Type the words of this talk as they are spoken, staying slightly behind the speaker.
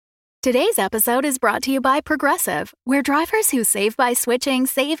Today's episode is brought to you by Progressive, where drivers who save by switching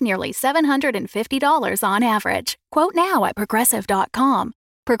save nearly $750 on average. Quote now at Progressive.com.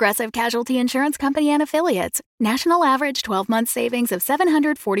 Progressive Casualty Insurance Company and Affiliates. National average 12-month savings of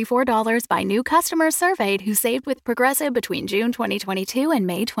 $744 by new customers surveyed who saved with Progressive between June 2022 and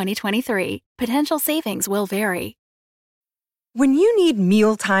May 2023. Potential savings will vary. When you need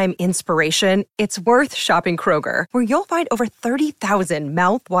mealtime inspiration, it's worth shopping Kroger, where you'll find over 30,000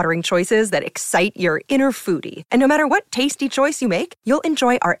 mouth-watering choices that excite your inner foodie. And no matter what tasty choice you make, you'll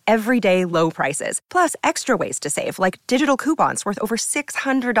enjoy our everyday low prices, plus extra ways to save, like digital coupons worth over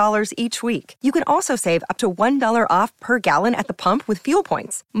 $600 each week. You can also save up to $1 off per gallon at the pump with fuel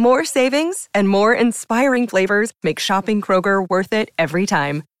points. More savings and more inspiring flavors make shopping Kroger worth it every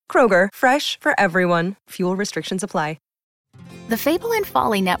time. Kroger, fresh for everyone. Fuel restrictions apply. The Fable and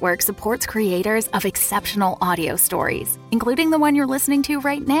Folly Network supports creators of exceptional audio stories, including the one you're listening to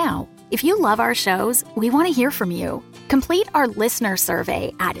right now. If you love our shows, we want to hear from you. Complete our listener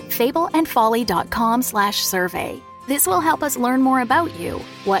survey at fableandfolly.com/survey. This will help us learn more about you,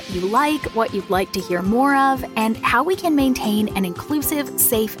 what you like, what you'd like to hear more of, and how we can maintain an inclusive,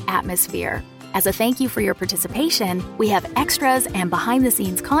 safe atmosphere. As a thank you for your participation, we have extras and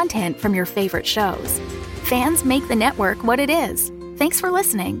behind-the-scenes content from your favorite shows. Fans make the network what it is. Thanks for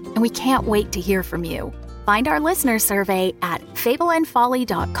listening, and we can't wait to hear from you. Find our listener survey at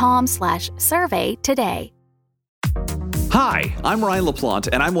fableandfolly.com/survey today. Hi, I'm Ryan LaPlante,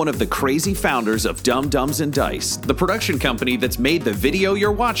 and I'm one of the crazy founders of Dumb Dumbs and Dice, the production company that's made the video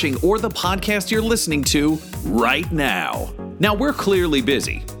you're watching or the podcast you're listening to right now. Now, we're clearly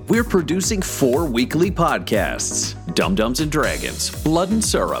busy. We're producing 4 weekly podcasts: Dumb Dumbs and Dragons, Blood and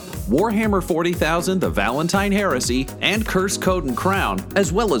Syrup, Warhammer 40,000, The Valentine Heresy, and Curse, Code, and Crown,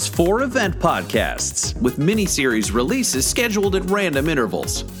 as well as 4 event podcasts, with miniseries releases scheduled at random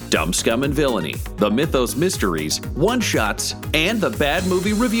intervals: Dumb Scum and Villainy, The Mythos Mysteries, One-Shots, and the bad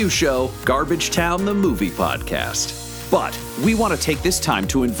movie review show, Garbage Town the Movie Podcast. But we want to take this time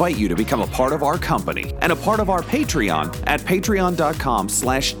to invite you to become a part of our company and a part of our Patreon at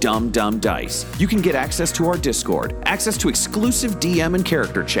patreon.com/dumbdumbdice. You can get access to our Discord, access to exclusive DM and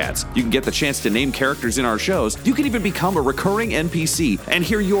character chats. You can get the chance to name characters in our shows. You can even become a recurring NPC and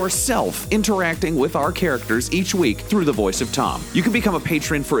hear yourself interacting with our characters each week through the voice of Tom. You can become a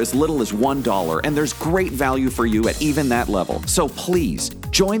patron for as little as $1, and there's great value for you at even that level. So please,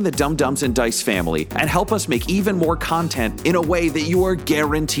 join the Dumb Dumbs and Dice family and help us make even more content in a way that you are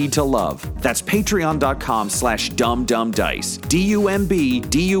guaranteed to love. That's patreon.com/dumbdumbdice.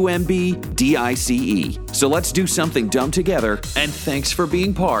 DUMBDICE. So let's do something dumb together, and thanks for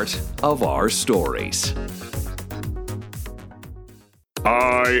being part of our stories.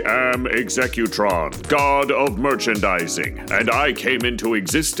 I am Executron, god of merchandising, and I came into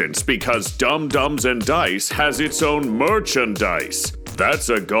existence because Dumb Dumbs and Dice has its own merchandise. That's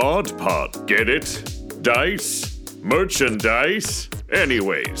a god pod, get it? Dice? Merchandise?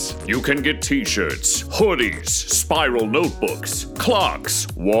 Anyways, you can get t-shirts, hoodies, spiral notebooks, clocks,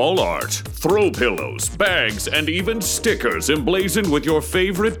 wall art, throw pillows, bags, and even stickers emblazoned with your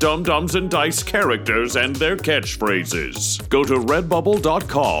favorite Dumb Dumbs and Dice characters and their catchphrases. Go to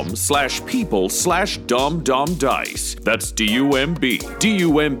redbubble.com/people/dumbdumbdice. That's DUMBDICE.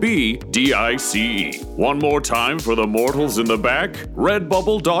 One more time for the mortals in the back.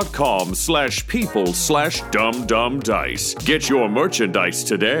 redbubble.com/people/dumbdumbdice. Get your merchandise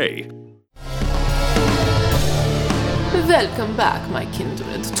today. Welcome back, my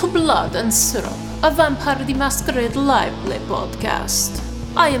kindred, to Blood and Syrup, a Vampire the Masquerade live play podcast.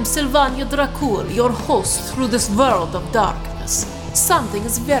 I am Sylvania Dracul, your host through this world of darkness. Something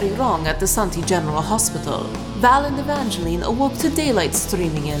is very wrong at the Santi General Hospital. Val and Evangeline awoke to daylight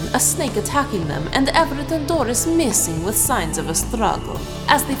streaming in, a snake attacking them, and Everett and Doris missing with signs of a struggle.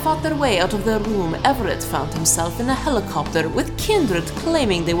 As they fought their way out of their room, Everett found himself in a helicopter with kindred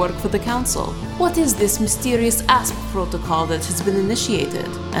claiming they work for the council. What is this mysterious ASP protocol that has been initiated?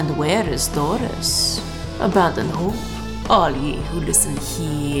 And where is Doris? Abandon hope, all ye who listen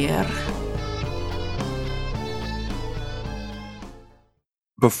here.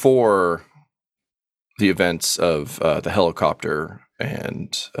 Before the events of the helicopter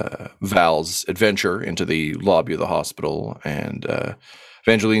and Val's adventure into the lobby of the hospital and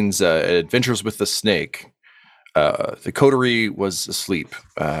Evangeline's adventures with the snake, the coterie was asleep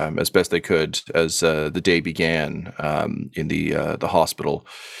as best they could as the day began in the hospital.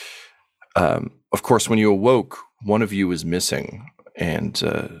 Of course, when you awoke, one of you was missing, and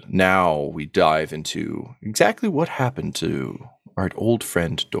now we dive into exactly what happened to our old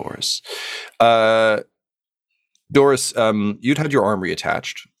friend Doris. Doris, you'd had your arm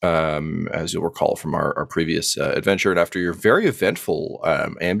reattached, as you'll recall from our previous adventure, and after your very eventful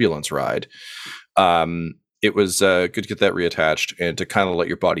ambulance ride, it was good to get that reattached and to kind of let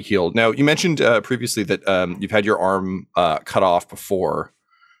your body heal. Now, you mentioned previously that you've had your arm cut off before.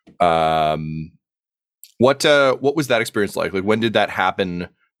 What was that experience like? Like, when did that happen?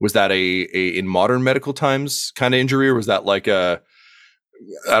 Was that a in modern medical times kind of injury, or was that like I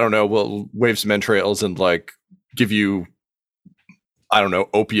don't know, we'll wave some entrails and like give you, I don't know,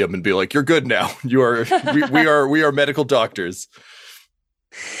 opium and be like, you're good now. You are, we are medical doctors.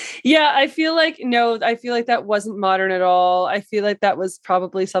 Yeah, I feel like that wasn't modern at all. I feel like that was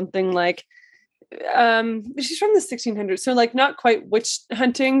probably something like, she's from the 1600s. So like not quite witch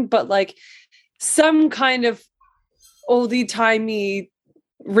hunting, but like some kind of oldie timey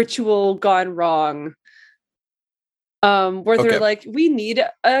ritual gone wrong. Where they're like, we need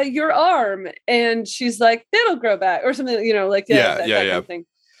your arm, and she's like, it'll grow back or something, like that kind of thing.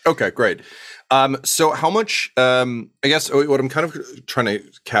 Okay, great. So how much, I guess what I'm kind of trying to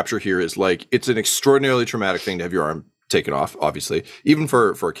capture here is like, it's an extraordinarily traumatic thing to have your arm taken off, obviously, even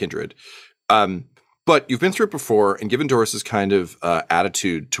for a kindred. But you've been through it before, and given Doris's kind of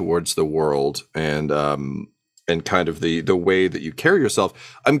attitude towards the world and kind of the way that you carry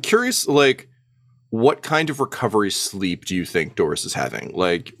yourself, I'm curious, like, what kind of recovery sleep do you think Doris is having?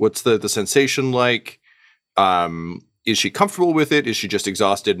 Like, what's the sensation like? Is she comfortable with it? Is she just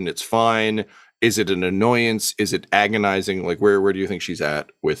exhausted and it's fine? Is it an annoyance? Is it agonizing? Like, where do you think she's at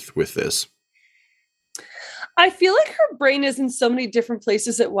with this? I feel like her brain is in so many different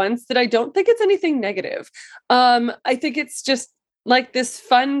places at once that I don't think it's anything negative. I think it's just like this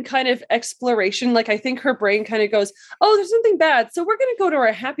fun kind of exploration. Like, I think her brain kind of goes, oh, there's something bad, so we're going to go to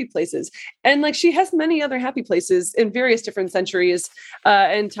our happy places. And like, she has many other happy places in various different centuries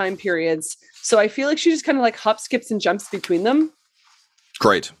and time periods. So I feel like she just kind of like hops, skips, and jumps between them.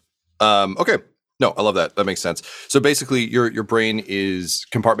 Great. Okay. No, I love that. That makes sense. So basically your brain is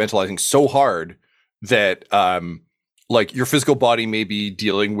compartmentalizing so hard that like your physical body may be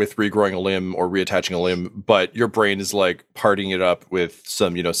dealing with regrowing a limb or reattaching a limb, but your brain is like partying it up with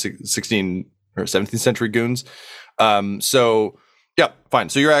some, 16th or 17th century goons. So yeah, fine.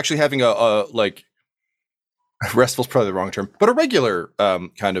 So you're actually having a like, restful is probably the wrong term, but a regular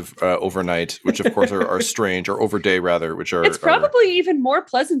kind of overnight, which of course are strange, or overday rather, which are... It's probably even more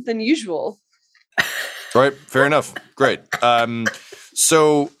pleasant than usual. All right, fair enough. Great.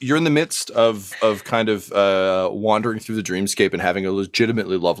 So you're in the midst of kind of wandering through the dreamscape and having a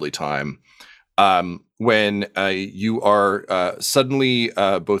legitimately lovely time when you are suddenly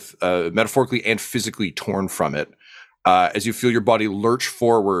both metaphorically and physically torn from it as you feel your body lurch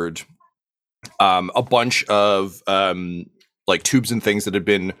forward. A bunch of like tubes and things that had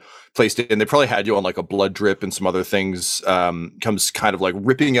been placed in. They probably had you on like a blood drip and some other things comes kind of like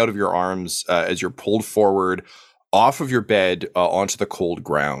ripping out of your arms as you're pulled forward off of your bed onto the cold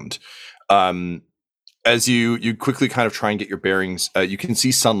ground. As you quickly kind of try and get your bearings, you can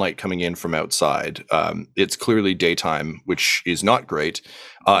see sunlight coming in from outside. It's clearly daytime, which is not great.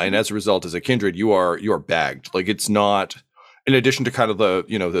 And as a result, as a kindred, you are bagged. Like, it's not, in addition to kind of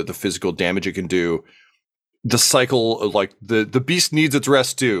the physical damage it can do, the cycle of like the beast needs its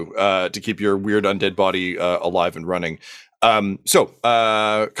rest too, to keep your weird undead body alive and running. So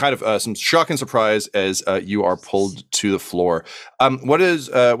kind of some shock and surprise as you are pulled to the floor.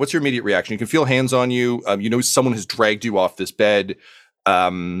 What's your immediate reaction? You can feel hands on you. Someone has dragged you off this bed.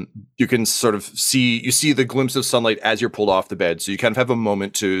 You can sort of see the glimpse of sunlight as you're pulled off the bed. So you kind of have a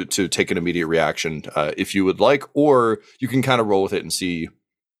moment to take an immediate reaction if you would like, or you can kind of roll with it and see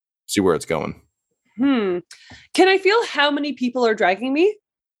where it's going. Can I feel how many people are dragging me?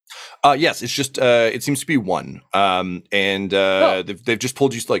 Yes, it's just it seems to be one, and they've just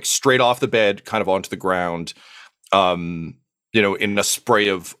pulled you like straight off the bed, kind of onto the ground, in a spray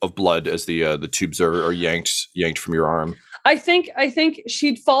of blood as the tubes are yanked from your arm. I think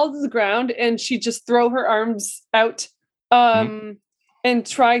she'd fall to the ground and she'd just throw her arms out, and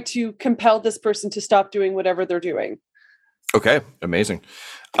try to compel this person to stop doing whatever they're doing. Okay, amazing.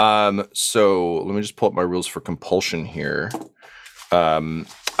 So let me just pull up my rules for compulsion here.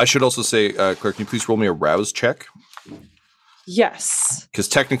 I should also say, Claire, can you please roll me a rouse check? Yes. Because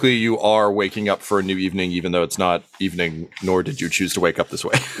technically you are waking up for a new evening, even though it's not evening, nor did you choose to wake up this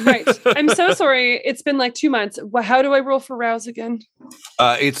way. Right. I'm so sorry. It's been like 2 months. How do I roll for rouse again?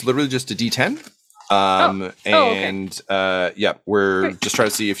 It's literally just a D10. Okay. We're Great. Just trying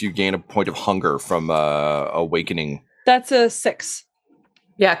to see if you gain a point of hunger from awakening. That's a 6.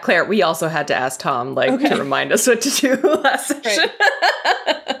 Yeah, Claire, we also had to ask Tom, to remind us what to do last session.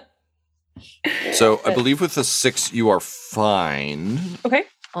 Right. So I believe with the 6, you are fine. Okay.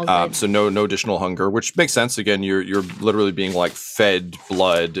 So no additional hunger, which makes sense. Again, you're literally being like fed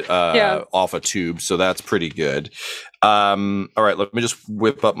blood off a tube, so that's pretty good. All right, let me just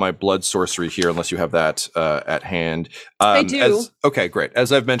whip up my blood sorcery here, unless you have that at hand. I do. Okay, great.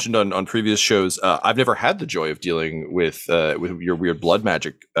 As I've mentioned on previous shows, I've never had the joy of dealing with your weird blood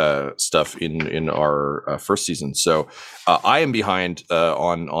magic stuff in our first season, so I am behind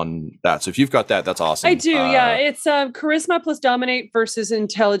on that. So if you've got that, that's awesome. I do. Yeah, it's charisma plus dominate versus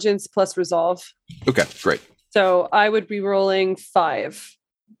intelligence plus resolve. Okay, great. So I would be rolling 5.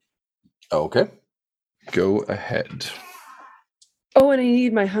 Okay. Go ahead. Oh, and I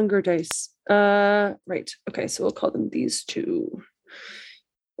need my hunger dice. Right. Okay, so we'll call them these 2.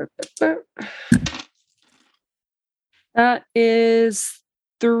 That is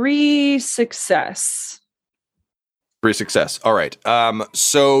 3 success. 3 success. All right.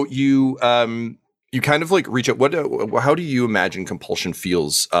 So you kind of like reach out. How do you imagine compulsion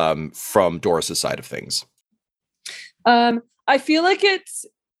feels from Doris's side of things? I feel like it's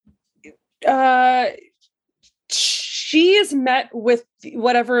she is met with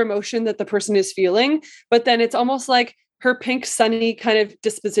whatever emotion that the person is feeling, but then it's almost like her pink sunny kind of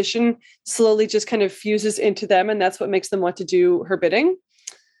disposition slowly just kind of fuses into them, and that's what makes them want to do her bidding.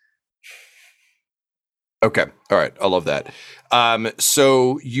 Okay. All right. I love that.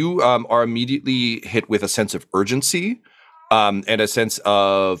 So you are immediately hit with a sense of urgency and a sense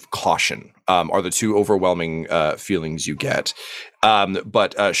of caution are the 2 overwhelming feelings you get.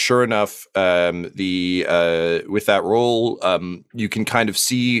 But sure enough, with that roll, you can kind of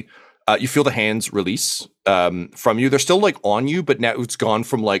see, you feel the hands release from you. They're still like on you, but now it's gone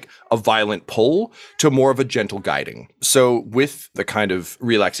from like a violent pull to more of a gentle guiding. So with the kind of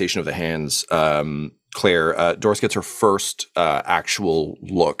relaxation of the hands, Claire, Doris gets her first actual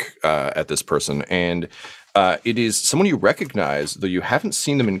look at this person, and it is someone you recognize, though you haven't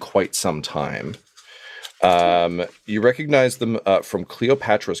seen them in quite some time. You recognize them from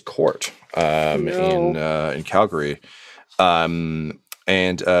Cleopatra's court in Calgary, and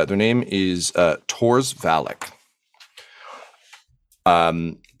their name is Tors Valak.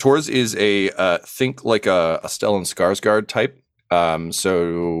 Tors is a think like a Stellan Skarsgård type.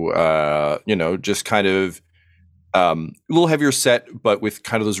 Just kind of a little heavier set, but with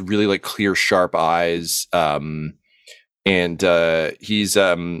kind of those really like clear, sharp eyes. And he's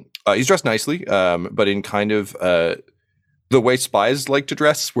dressed nicely, but in kind of the way spies like to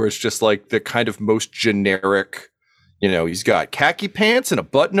dress, where it's just like the kind of most generic. He's got khaki pants and a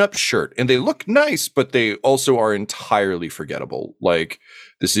button-up shirt, and they look nice, but they also are entirely forgettable. Like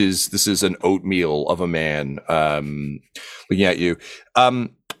this is an oatmeal of a man looking at you.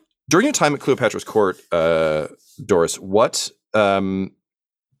 During your time at Cleopatra's court, Doris, what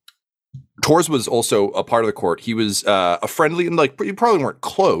Tors was also a part of the court. He was a friendly, and like you probably weren't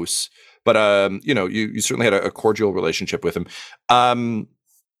close, but you certainly had a cordial relationship with him.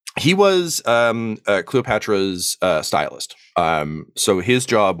 He was Cleopatra's stylist. So his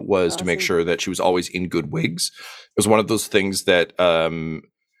job was to make sure that she was always in good wigs. It was one of those things that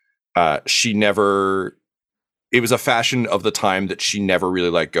she never. It was a fashion of the time that she never really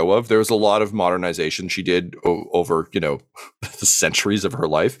let go of. There was a lot of modernization she did over, the centuries of her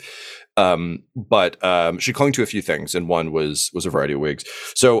life. But she clung to a few things, and one was a variety of wigs.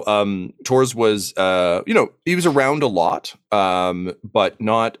 So Tors was, he was around a lot, but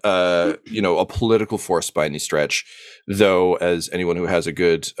not, a political force by any stretch. Though, as anyone who has a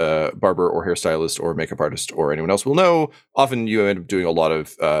good barber or hairstylist or makeup artist or anyone else will know, often you end up doing a lot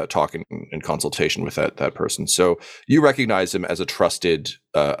of talking and consultation with that person. So you recognize him as a trusted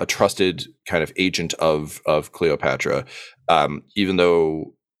kind of agent of Cleopatra, even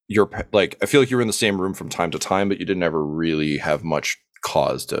though. I feel like you're in the same room from time to time, but you didn't ever really have much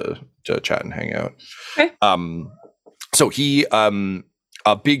cause to chat and hang out. Okay. So he,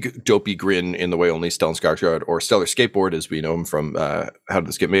 a big dopey grin in the way only Stellan Skarsgård or Stellar Skateboard, as we know him from How Did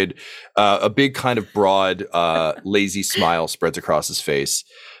This Get Made, a big kind of broad, lazy smile spreads across his face.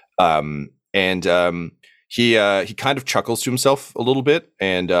 He kind of chuckles to himself a little bit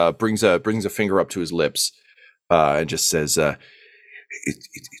and brings a finger up to his lips and just says,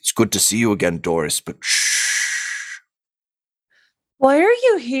 It's good to see you again, Doris, but shh. Why are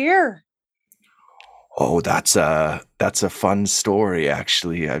you here? Oh, that's a fun story,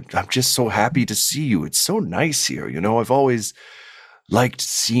 actually. I'm just so happy to see you. It's so nice here. I've always liked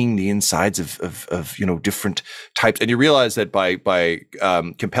seeing the insides of different types. And you realize that by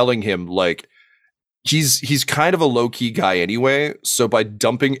compelling him, like he's kind of a low-key guy anyway. So by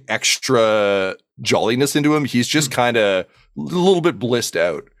dumping extra jolliness into him, he's just kind of a little bit blissed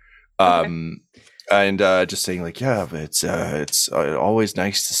out. And just saying like, yeah, but it's always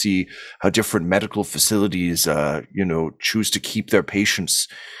nice to see how different medical facilities, choose to keep their patients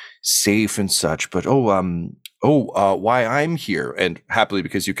safe and such. But why I'm here, and happily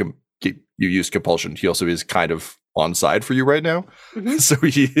because you use compulsion, he also is kind of on side for you right now, so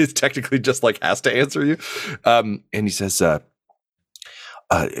he is technically just like has to answer you. And he says,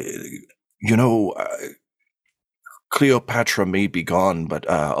 Cleopatra may be gone, but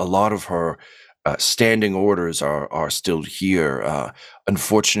a lot of her standing orders are still here.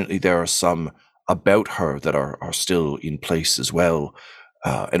 Unfortunately, there are some about her that are still in place as well.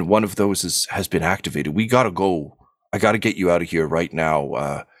 And one of those has been activated. We gotta go. I gotta get you out of here right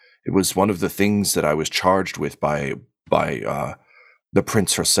now. It was one of the things that I was charged with by the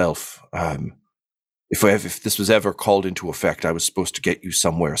prince herself. If this was ever called into effect, I was supposed to get you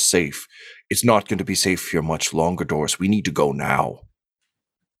somewhere safe. It's not going to be safe here much longer, Doris. We need to go now.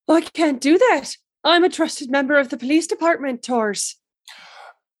 Oh, I can't do that. I'm a trusted member of the police department, Tors.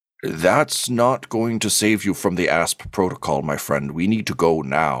 That's not going to save you from the ASP protocol, my friend. We need to go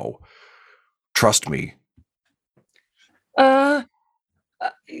now. Trust me.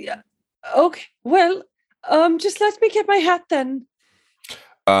 Yeah. Okay. Well, just let me get my hat then.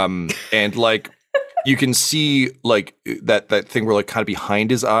 And like, you can see like that thing where like kind of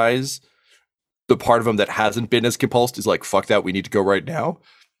behind his eyes, the part of him that hasn't been as compulsed is like, fuck that, we need to go right now.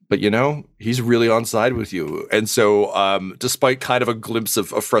 But he's really on side with you. And so despite kind of a glimpse of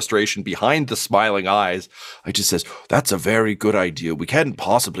frustration behind the smiling eyes, he just says, that's a very good idea. We can't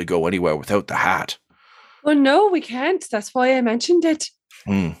possibly go anywhere without the hat. Well, no, we can't. That's why I mentioned it.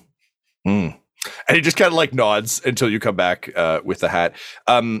 And he just kind of like nods until you come back with the hat.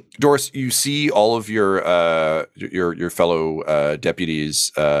 Doris, you see all of your fellow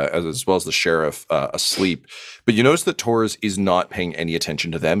deputies as well as the sheriff asleep, but you notice that Tors is not paying any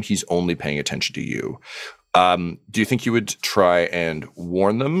attention to them. He's only paying attention to you. Do you think you would try and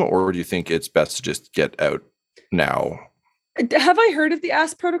warn them, or do you think it's best to just get out now? Have I heard of the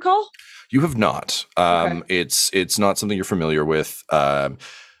ASP protocol? You have not. Okay. It's not something you're familiar with.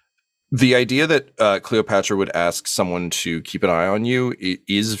 The idea that Cleopatra would ask someone to keep an eye on you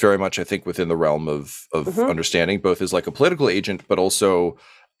is very much, I think, within the realm of understanding, both as like a political agent, but also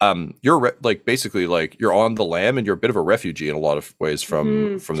you're basically like you're on the lam and you're a bit of a refugee in a lot of ways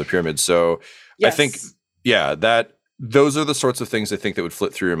from the pyramid. So yes. I think, that those are the sorts of things I think that would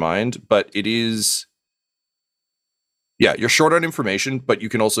flit through your mind. But it is, you're short on information, but you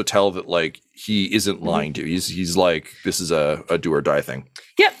can also tell that like he isn't lying to you. He's like, this is a do or die thing.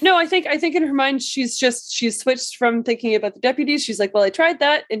 Yep. No, I think in her mind, she's switched from thinking about the deputies. She's like, well, I tried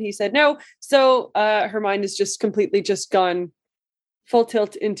that. And he said no. So her mind is just completely just gone full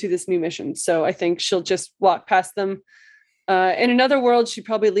tilt into this new mission. So I think she'll just walk past them. In another world, she'd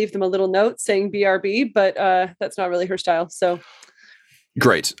probably leave them a little note saying BRB, but that's not really her style. So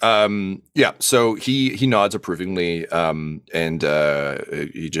great. So he nods approvingly, and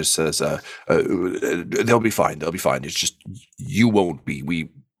he just says, they'll be fine. They'll be fine. It's just, you won't be. We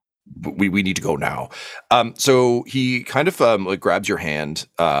need to go now. So he kind of grabs your hand,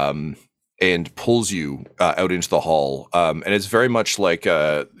 and pulls you out into the hall. And it's very much like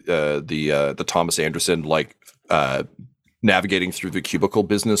the Thomas Anderson, like navigating through the cubicle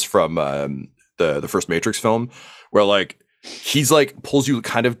business from the first Matrix film, where like, he's like pulls you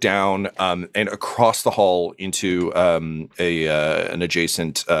kind of down and across the hall into an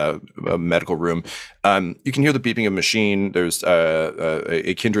adjacent medical room. You can hear the beeping of a machine. There's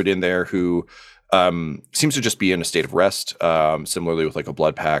a kindred in there who seems to just be in a state of rest, similarly with like a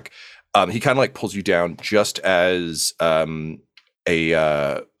blood pack. He kind of like pulls you down just as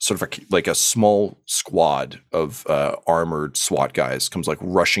a sort of like a small squad of armored SWAT guys comes like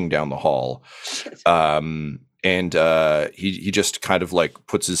rushing down the hall. And he just kind of like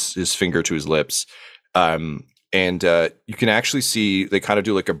puts his finger to his lips. And you can actually see they kind of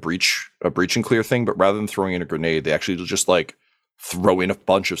do like a breach and clear thing, but rather than throwing in a grenade, they actually just like throw in a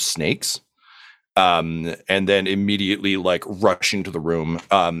bunch of snakes. And then immediately like rush into the room.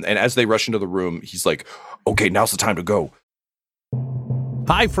 And as they rush into the room, he's like, okay, now's the time to go.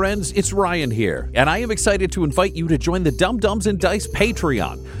 Hi friends, it's Ryan here, and I am excited to invite you to join the Dumb Dumbs and Dice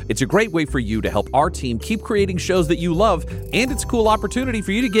Patreon. It's a great way for you to help our team keep creating shows that you love, and it's a cool opportunity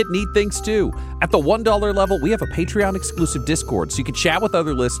for you to get neat things too. At the $1 level, we have a Patreon-exclusive Discord, so you can chat with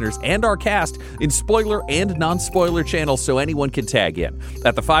other listeners and our cast in spoiler and non-spoiler channels so anyone can tag in.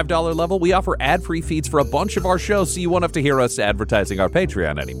 At the $5 level, we offer ad-free feeds for a bunch of our shows, so you won't have to hear us advertising our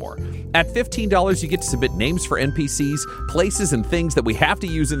Patreon anymore. At $15, you get to submit names for NPCs, places, and things that we have to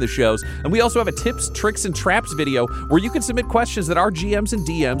use in the shows. And we also have a tips, tricks, and traps video where you can submit questions that our GMs and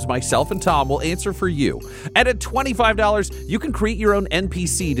DMs, myself and Tom, will answer for you. And at $25, you can create your own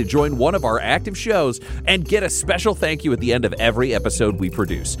NPC to join one of our active shows and get a special thank you at the end of every episode we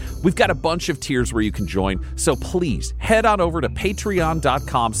produce. We've got a bunch of tiers where you can join, so please head on over to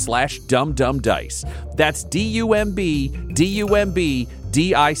patreon.com/dumdumdice. That's DUMBDICE.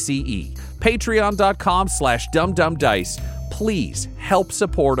 Patreon.com/dumdumdice. Please help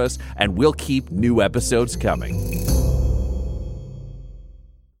support us, and we'll keep new episodes coming.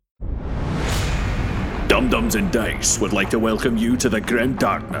 Dum-Dums and Dice would like to welcome you to the grim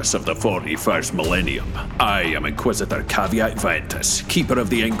darkness of the 41st millennium. I am Inquisitor Caveat Ventus, keeper of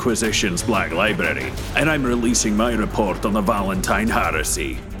the Inquisition's Black Library, and I'm releasing my report on the Valentine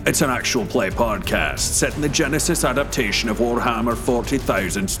Heresy. It's an actual play podcast set in the Genesis adaptation of Warhammer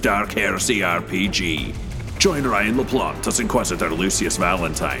 40,000's Dark Heresy RPG. Join Ryan LaPlante as Inquisitor Lucius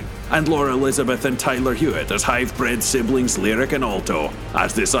Valentine, and Laura Elizabeth and Tyler Hewitt as hive-bred siblings Lyric and Alto,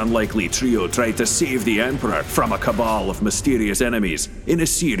 as this unlikely trio try to save the Emperor from a cabal of mysterious enemies in a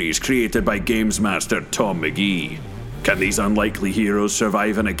series created by games master Tom McGee. Can these unlikely heroes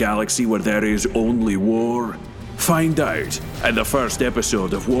survive in a galaxy where there is only war? Find out in the first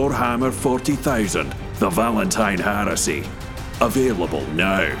episode of Warhammer 40,000, The Valentine Heresy. Available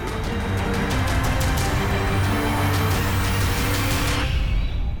now.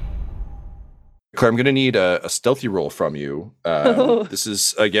 Claire, I'm going to need a stealthy roll from you. This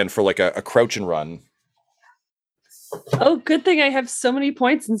is, again, for like a crouch and run. Oh, good thing I have so many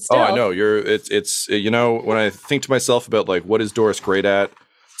points in stealth. Oh, I know. It's when I think to myself about like what is Doris great at,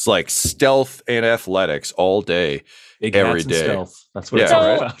 it's like stealth and athletics all day, every day. Stealth. That's what it's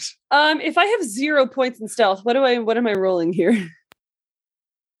all about. If I have 0 points in stealth, what am I rolling here?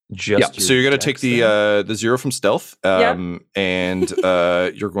 So you're going to take the 0 from stealth, and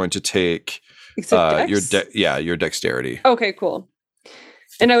you're going to take your dexterity. Okay, cool.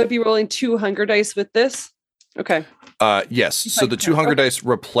 And I would be rolling 2 hunger dice with this. Okay. Yes. So the 2 hunger dice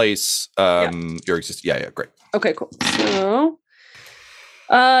replace your existing. Yeah, great. Okay, cool. So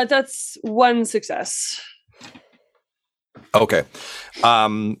that's 1 success. Okay.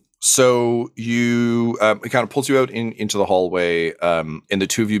 So you it kind of pulls you out into the hallway, and the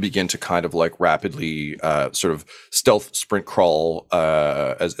two of you begin to kind of like rapidly sort of stealth sprint crawl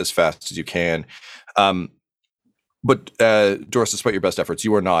as fast as you can. But Doris, despite your best efforts,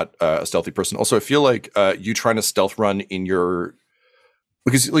 you are not a stealthy person. Also, I feel like you trying to stealth run in your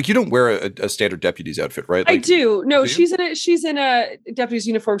because like you don't wear a standard deputy's outfit, right? Like, I do. No, do she's in a deputy's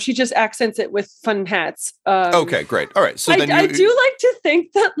uniform. She just accents it with fun hats. Okay, great. All right. So then I do like to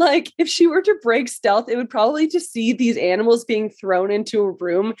think that like if she were to break stealth, it would probably just see these animals being thrown into a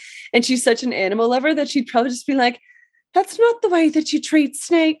room, and she's such an animal lover that she'd probably just be like, "That's not the way that you treat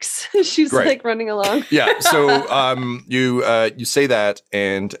snakes." She's like running along. Yeah. So you say that,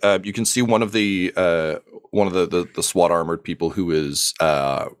 and you can see one of the SWAT armored people who is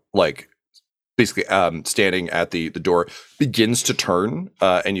like basically standing at the door begins to turn,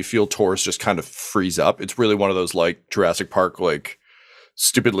 and you feel Taurus just kind of freeze up. It's really one of those like Jurassic Park like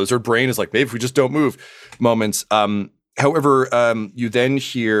stupid lizard brain is like, maybe if we just don't move moments. However, you then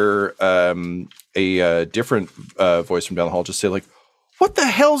hear a different voice from down the hall just say like, "What the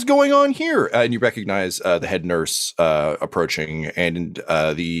hell's going on here?" And you recognize the head nurse approaching, and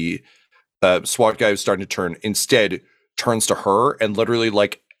the SWAT guy who's starting to turn instead turns to her and literally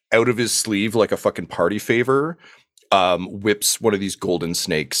like out of his sleeve like a fucking party favor whips one of these golden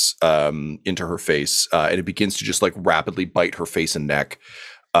snakes into her face, and it begins to just like rapidly bite her face and neck.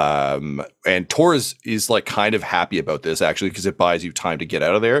 And Torres is like kind of happy about this actually because it buys you time to get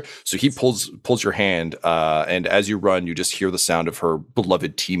out of there. So he pulls your hand, and as you run, you just hear the sound of her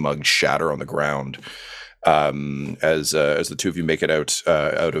beloved tea mug shatter on the ground. As the two of you make it out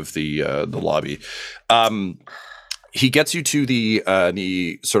of the lobby. He gets you to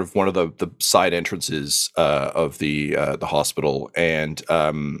the sort of one of the side entrances of the hospital, and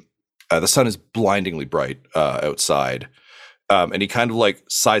the sun is blindingly bright outside. And he kind of like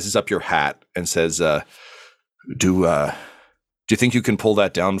sizes up your hat and says, "Do you think you can pull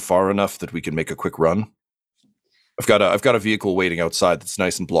that down far enough that we can make a quick run? I've got a vehicle waiting outside that's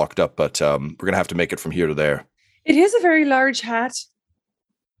nice and blocked up, but we're gonna have to make it from here to there." It is a very large hat.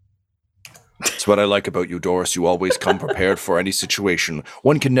 That's what I like about you, Doris. You always come prepared for any situation.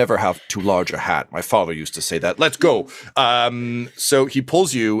 One can never have too large a hat. My father used to say that. Let's go. So he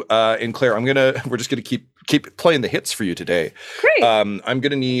pulls you, and Claire, we're just gonna keep playing the hits for you today. Great. I'm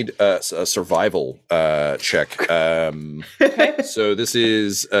gonna need a survival check. Okay. So this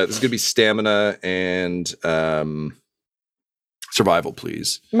is gonna be stamina and Survival,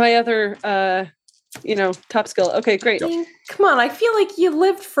 please. My other, top skill. Okay, great. Come on, I feel like you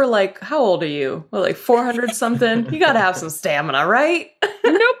lived for like, how old are you? Well, like 400 something? You gotta have some stamina, right?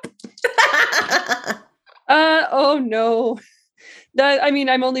 Nope. Oh no.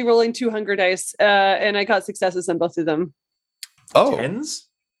 I'm only rolling 2 hunger dice, and I got successes on both of them. Oh. Tens?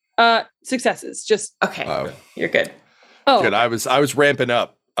 Successes. Just okay. You're good. Oh, good. I was ramping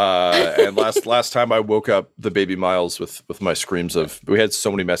up. And last time I woke up the baby Miles with my screams of. We had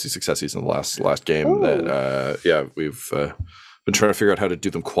so many messy successes in the last game that we've been trying to figure out how to do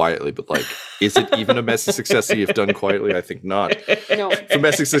them quietly. But like, is it even a messy successy if done quietly? I think not. No. If a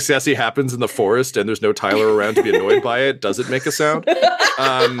messy successy happens in the forest and there's no Tyler around to be annoyed by it, does it make a sound?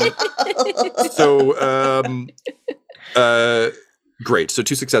 Great. So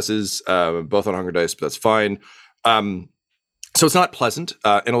 2 successes, both on hunger dice, but that's fine. So it's not pleasant,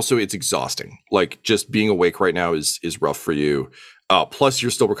 and also it's exhausting. Like, just being awake right now is rough for you. Plus,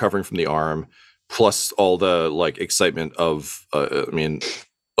 you're still recovering from the arm. Plus, all the like excitement of,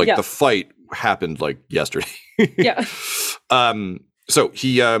 the fight happened like yesterday. Yeah. So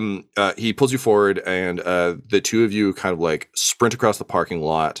he pulls you forward, and the two of you kind of like sprint across the parking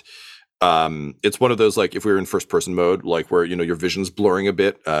lot. It's one of those, like, if we were in first person mode, like where, your vision's blurring a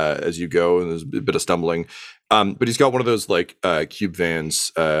bit as you go and there's a bit of stumbling. But he's got one of those like cube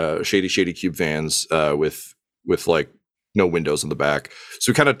vans, shady cube vans with like no windows in the back.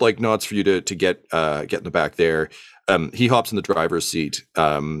 So he kind of like nods for you to get in the back there. He hops in the driver's seat.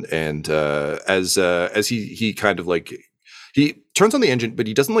 And as he kind of like, he turns on the engine, but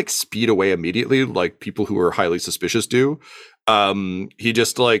he doesn't like speed away immediately like people who are highly suspicious do. He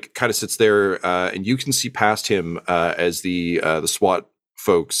just like kind of sits there, and you can see past him as the SWAT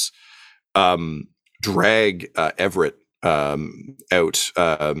folks drag Everett out,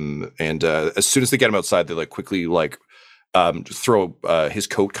 and as soon as they get him outside, they like quickly like throw his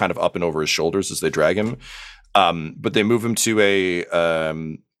coat kind of up and over his shoulders as they drag him. But they move him to a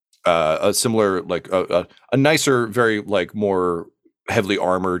similar, like a nicer, very like more heavily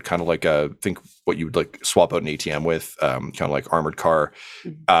armored, kind of like think what you would like swap out an ATM with, kind of like armored car.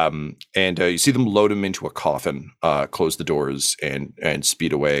 And you see them load him into a coffin, close the doors, and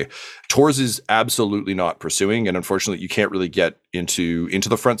speed away. Torres is absolutely not pursuing, and unfortunately, you can't really get into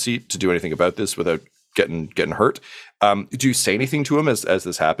the front seat to do anything about this without getting hurt. Do you say anything to him as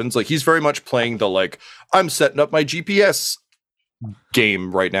this happens? Like, he's very much playing the like, I'm setting up my GPS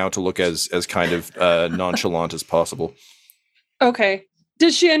game right now to look as kind of nonchalant as possible. Okay.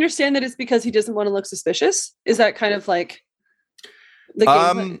 Does she understand that it's because he doesn't want to look suspicious? Is that kind of like the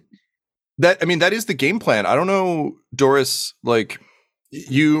game plan? That is the game plan. I don't know, Doris, like,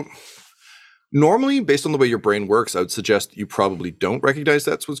 you normally, based on the way your brain works, I would suggest you probably don't recognize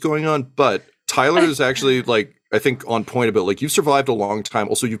that's what's going on. But Tyler is actually like, I think, on point about like, you've survived a long time.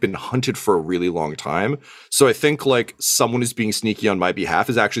 Also, you've been hunted for a really long time. So I think like someone who's being sneaky on my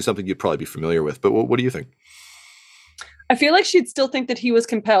behalf is actually something you'd probably be familiar with. But what do you think? I feel like she'd still think that he was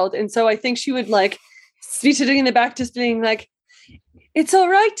compelled. And so I think she would like be sitting in the back just being like, it's all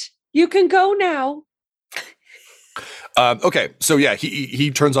right. You can go now. Okay. So yeah, he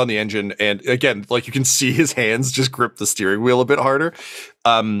turns on the engine, and again, like, you can see his hands just grip the steering wheel a bit harder.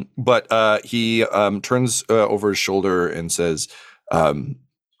 But he turns over his shoulder and says, my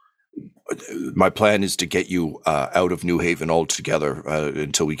plan is to get you out of New Haven altogether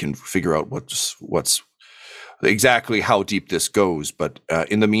until we can figure out what's exactly how deep this goes. But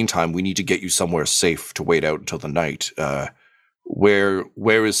in the meantime, we need to get you somewhere safe to wait out until the night.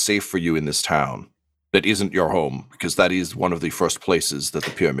 Where is safe for you in this town that isn't your home? Because that is one of the first places that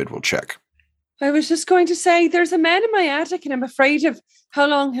the pyramid will check. I was just going to say, there's a man in my attic, and I'm afraid of how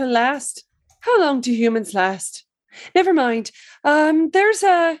long he'll last. How long do humans last? Never mind. There's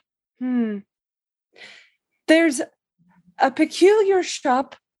a peculiar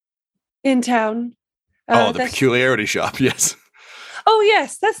shop in town. The peculiarity shop, yes. Oh,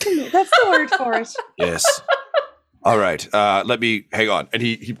 yes, that's the word for it. Yes. All right, let me, hang on. And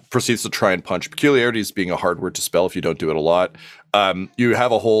he proceeds to try and punch. Peculiarity is being a hard word to spell if you don't do it a lot. You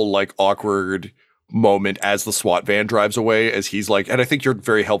have a whole, like, awkward moment as the SWAT van drives away, as he's like, and I think you're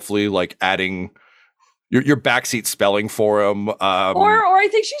very helpfully, like, adding your backseat spelling for him. Or I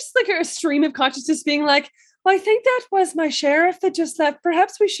think she's like a stream of consciousness being like, well, I think that was my sheriff that just left.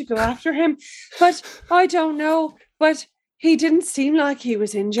 Perhaps we should go after him. But I don't know. But he didn't seem like he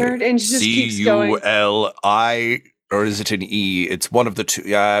was injured. And she just keeps going. C-U-L-I, or is it an E? It's one of the two.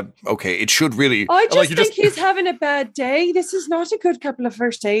 Yeah, okay. It should really. I just think he's having a bad day. This is not a good couple of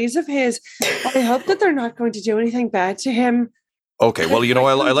first days of his. I hope that they're not going to do anything bad to him. Okay, well,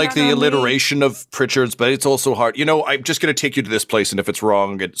 I like the alliteration of Pritchard's, but it's also hard. I'm just going to take you to this place, and if it's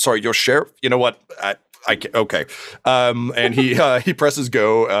wrong, sorry, your sheriff. You know what? Okay. And he presses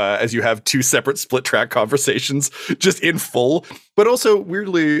go as you have two separate split track conversations, just in full. But also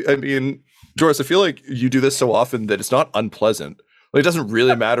weirdly, I mean, Joris, I feel like you do this so often that it's not unpleasant. Like, it doesn't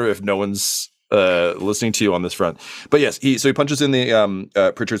really matter if no one's listening to you on this front. But yes, he punches in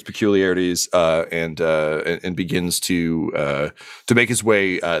the Pritchard's peculiarities and begins to make his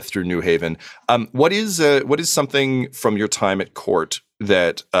way through New Haven. What is something from your time at court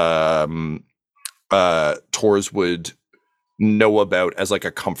that Tors would know about as like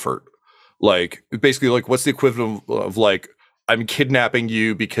a comfort? Like, basically, like, what's the equivalent of like, I'm kidnapping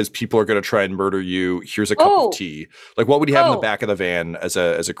you because people are going to try and murder you. Here's a cup of tea. Like, what would he have in the back of the van as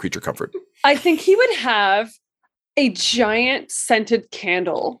a creature comfort? I think he would have a giant scented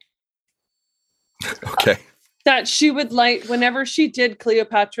candle. Okay. That she would light whenever she did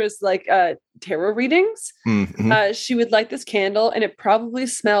Cleopatra's like tarot readings. Mm-hmm. She would light this candle, and it probably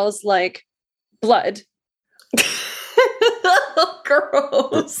smells like blood.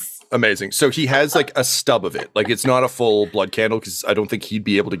 Gross. Amazing. So he has like a stub of it. Like, it's not a full blood candle because I don't think he'd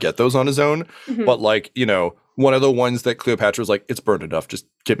be able to get those on his own. Mm-hmm. But like, one of the ones that Cleopatra was like, it's burned enough. Just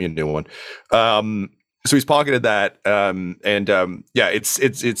get me a new one. So he's pocketed that.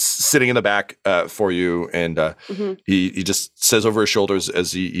 It's sitting in the back for you. And he just says over his shoulders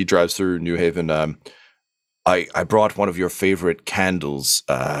as he drives through New Haven, I brought one of your favorite candles,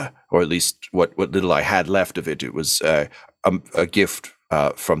 or at least what little I had left of it. It was a gift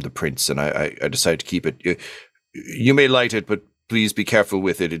from the prince, and I decided to keep it. You may light it, but please be careful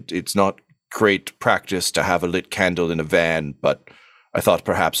with it. It's not great practice to have a lit candle in a van, but I thought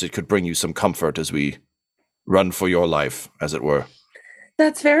perhaps it could bring you some comfort as we run for your life, as it were.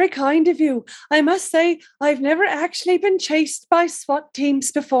 That's very kind of you. I must say, I've never actually been chased by SWAT teams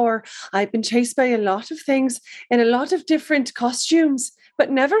before. I've been chased by a lot of things in a lot of different costumes,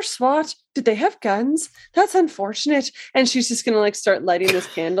 but never SWAT. Did they have guns? That's unfortunate. And she's just going to like start lighting this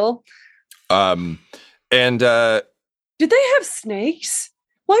candle. Did they have snakes?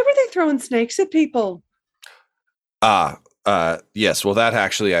 Why were they throwing snakes at people? Yes. Well, that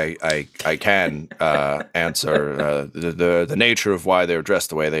actually I can answer the nature of why they're dressed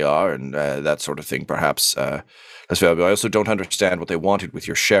the way they are and that sort of thing. Perhaps that's valuable. I also don't understand what they wanted with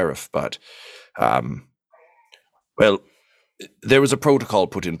your sheriff, but well, there was a protocol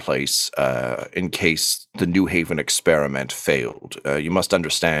put in place in case the New Haven experiment failed. You must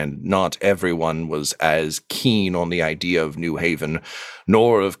understand, not everyone was as keen on the idea of New Haven,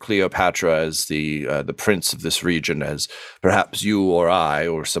 nor of Cleopatra as the prince of this region, as perhaps you or I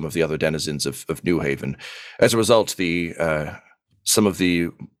or some of the other denizens of New Haven. As a result, some of the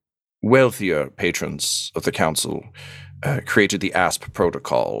wealthier patrons of the council created the ASP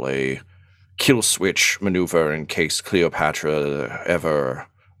protocol, a kill switch maneuver in case Cleopatra ever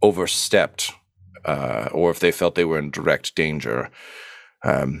overstepped or if they felt they were in direct danger.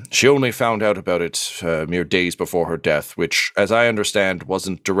 She only found out about it mere days before her death, which, as I understand,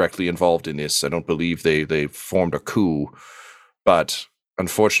 wasn't directly involved in this. I don't believe they formed a coup, but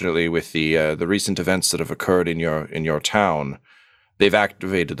unfortunately, with the recent events that have occurred in your town, they've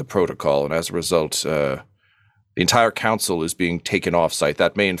activated the protocol, and as a result, the entire council is being taken off-site.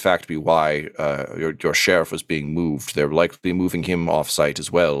 That may, in fact, be why your sheriff was being moved. They're likely moving him off-site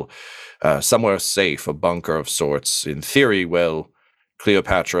as well, somewhere safe, a bunker of sorts. In theory, well,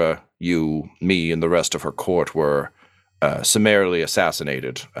 Cleopatra, you, me, and the rest of her court were summarily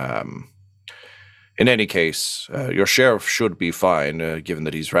assassinated. In any case, your sheriff should be fine, given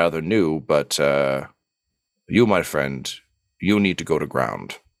that he's rather new, but you, my friend, you need to go to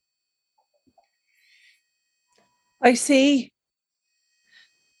ground. I see.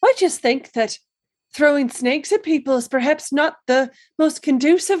 I just think that throwing snakes at people is perhaps not the most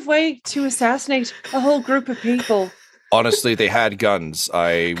conducive way to assassinate a whole group of people. Honestly, they had guns.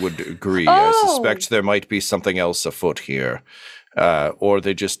 I would agree. Oh. I suspect there might be something else afoot here. Or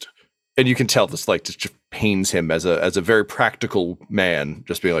they just, and you can tell this like just pains him as a very practical man,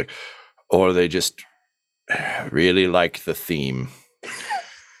 just being like, or they just really like the theme.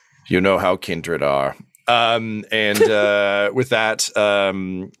 You know how kindred are. With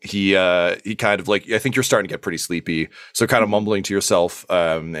that, he kind of like, I think you're starting to get pretty sleepy. So kind of mumbling to yourself,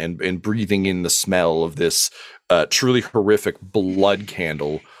 and breathing in the smell of this, truly horrific blood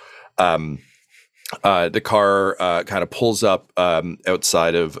candle. The car, kind of pulls up,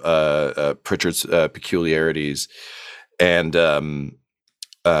 outside of, Pritchard's, peculiarities. And,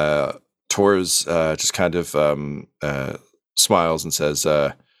 Tors, just kind of, smiles and says,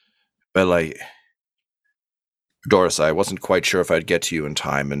 well, Doris, I wasn't quite sure if I'd get to you in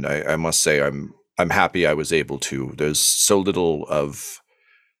time, and I must say I'm happy I was able to. There's so little of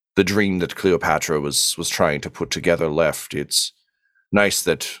the dream that Cleopatra was trying to put together left. It's nice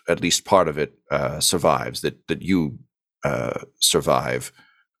that at least part of it survives, that you survive,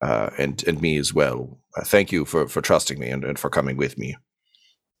 and me as well. Thank you for trusting me and for coming with me.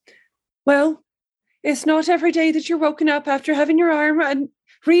 Well, it's not every day that you're woken up after having your arm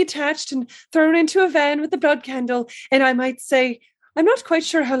reattached and thrown into a van with a blood candle. And I might say, I'm not quite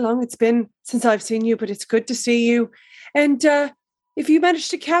sure how long it's been since I've seen you, but it's good to see you. And if you manage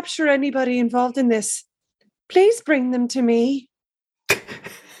to capture anybody involved in this, please bring them to me.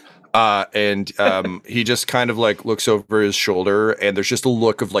 And he just kind of like looks over his shoulder, and there's just a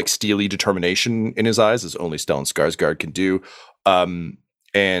look of like steely determination in his eyes, as only Stellan Skarsgård can do.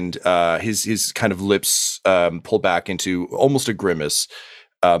 And his kind of lips pull back into almost a grimace,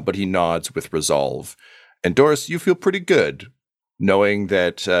 but he nods with resolve. And Doris, you feel pretty good knowing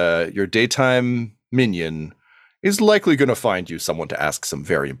that your daytime minion is likely going to find you someone to ask some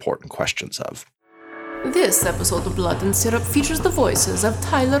very important questions of. This episode of Blood and Syrup features the voices of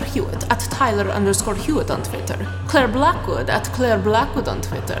Tyler Hewitt at Tyler_Hewitt on Twitter, Claire Blackwood at Claire Blackwood on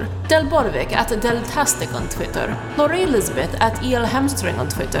Twitter, Del Borvik at Deltastic on Twitter, Laurie Elizabeth at EL Hamstring on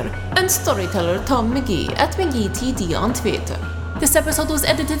Twitter, and storyteller Tom McGee at McGeeTD on Twitter. This episode was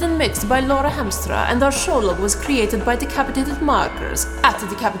edited and mixed by Laura Hamstra, and our show log was created by Decapitated Markers at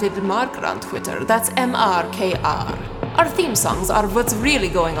Decapitated Marker on Twitter. That's MRKR. Our theme songs are What's Really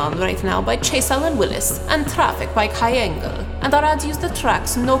Going On Right Now by Chase Allen Willis and Traffic by Kai Engel. And our ads use the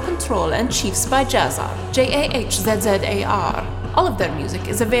tracks No Control and Chiefs by Jazzar, JAHZZAR. All of their music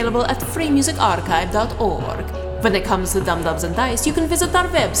is available at freemusicarchive.org. When it comes to Dum Dums and Dice, you can visit our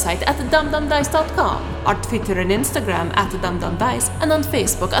website at dumdumdice.com, our Twitter and Instagram at dumdumdice, and on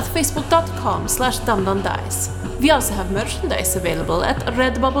Facebook at facebook.com/dumdumdice. We also have merchandise available at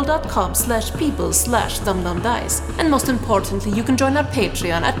redbubble.com/people/dumdumdice. And most importantly, you can join our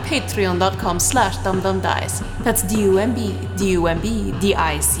Patreon at patreon.com/dumdumdice. That's DUMBDICE.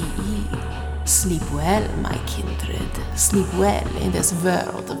 Sleep well, my kindred. Sleep well in this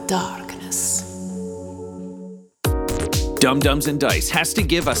world of darkness. Dum Dums and Dice has to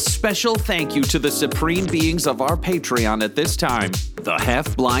give a special thank you to the supreme beings of our Patreon at this time. The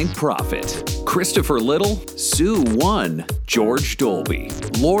Half-Blind Prophet, Christopher Little, Sue One, George Dolby,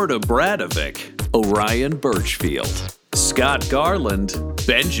 Lord Abradovic, Orion Birchfield, Scott Garland,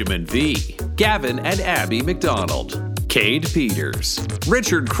 Benjamin V, Gavin and Abby McDonald, Cade Peters,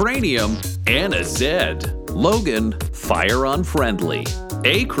 Richard Cranium, Anna Zed, Logan, Fire Unfriendly,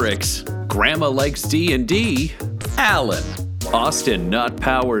 Acrix, Grandma Likes D&D, Alan, Austin Nut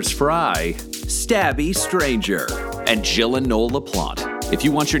Powers Fry, Stabby Stranger, and Jill and Noel LaPlante. If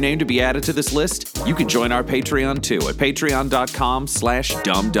you want your name to be added to this list, you can join our Patreon too at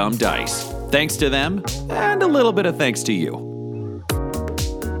patreon.com/dumdumdice. Thanks to them, and a little bit of thanks to you.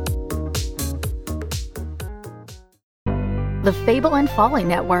 The Fable and Folly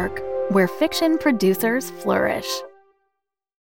Network, where fiction producers flourish.